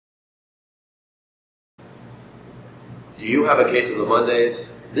Do you have a case of the Mondays?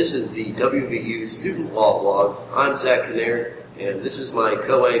 This is the WVU Student Law Blog. I'm Zach Kinnaird, and this is my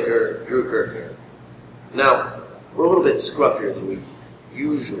co-anchor, Drew Kirkner. Now, we're a little bit scruffier than we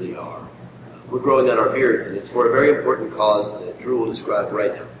usually are. We're growing out our beards, and it's for a very important cause that Drew will describe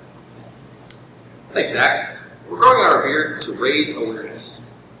right now. Thanks, Zach. We're growing out our beards to raise awareness.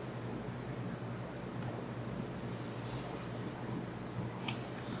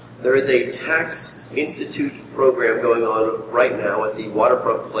 There is a tax institute program going on right now at the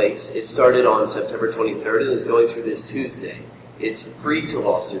Waterfront Place. It started on September 23rd and is going through this Tuesday. It's free to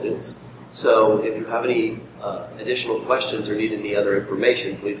law students, so if you have any additional questions or need any other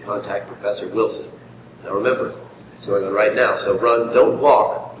information, please contact Professor Wilson. Now remember, it's going on right now, so run, don't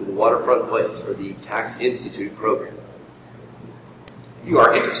walk, to the Waterfront Place for the Tax Institute program. If you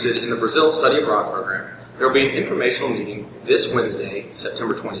are interested in the Brazil Study Abroad program, there will be an informational meeting this Wednesday,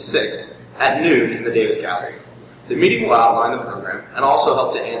 September 26th, at noon in the Davis Gallery. The meeting will outline the program and also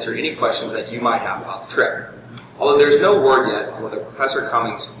help to answer any questions that you might have about the trip. Although there's no word yet on whether Professor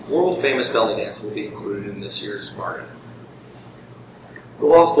Cummings' world-famous belly dance will be included in this year's bargain. The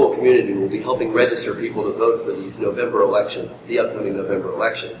law school community will be helping register people to vote for these November elections, the upcoming November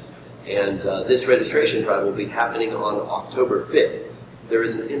elections. And this registration drive will be happening on October 5th. There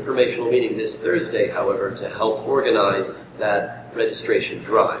is an informational meeting this Thursday, however, to help organize that registration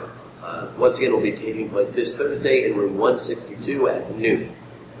drive. Once again, it will be taking place this Thursday in room 162 at noon.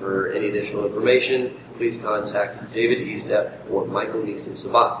 For any additional information, please contact David Estep or Michael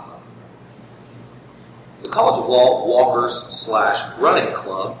Neeson-Sabat. The College of Law Walkers/Running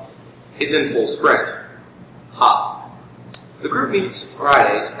Club is in full sprint. The group meets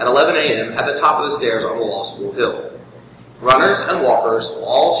Fridays at 11 a.m. at the top of the stairs on the Law School Hill. Runners and walkers of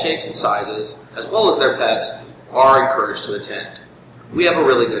all shapes and sizes, as well as their pets, are encouraged to attend. We have a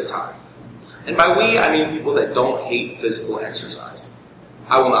really good time. And by we, I mean people that don't hate physical exercise.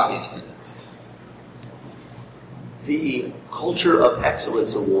 I will not be in attendance. The Culture of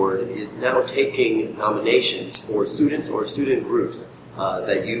Excellence Award is now taking nominations for students or student groups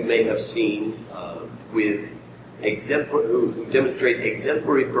that you may have seen who demonstrate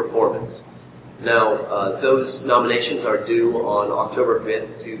exemplary performance. Now, those nominations are due on October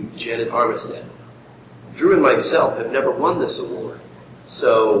 5th to Janet Armistead. Drew and myself have never won this award,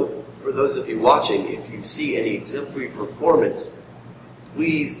 so for those of you watching, if you see any exemplary performance,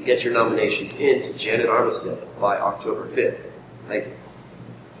 please get your nominations in to Janet Armistead by October 5th. Thank you.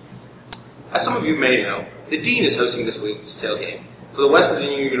 As some of you may know, the Dean is hosting this week's tailgate for the West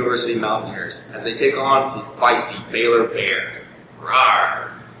Virginia University Mountaineers as they take on the feisty Baylor Bear. Rawr!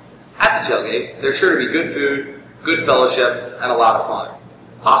 At the tailgate, there's sure to be good food, good fellowship, and a lot of fun.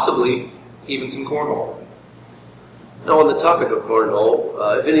 Possibly even some cornhole. Now, on the topic of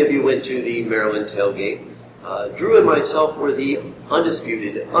cornhole, if any of you went to the Maryland tailgate, Drew and myself were the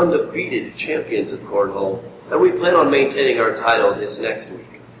undisputed, undefeated champions of cornhole, and we plan on maintaining our title this next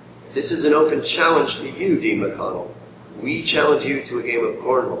week. This is an open challenge to you, Dean McConnell. We challenge you to a game of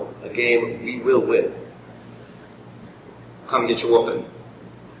cornhole, a game we will win. Come get your whooping.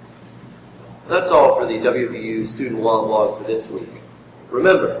 That's all for the WVU Student Law Blog for this week.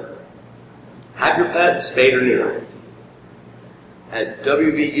 Remember, have your pet spayed or neutered. At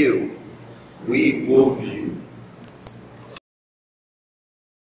WVU, we will view.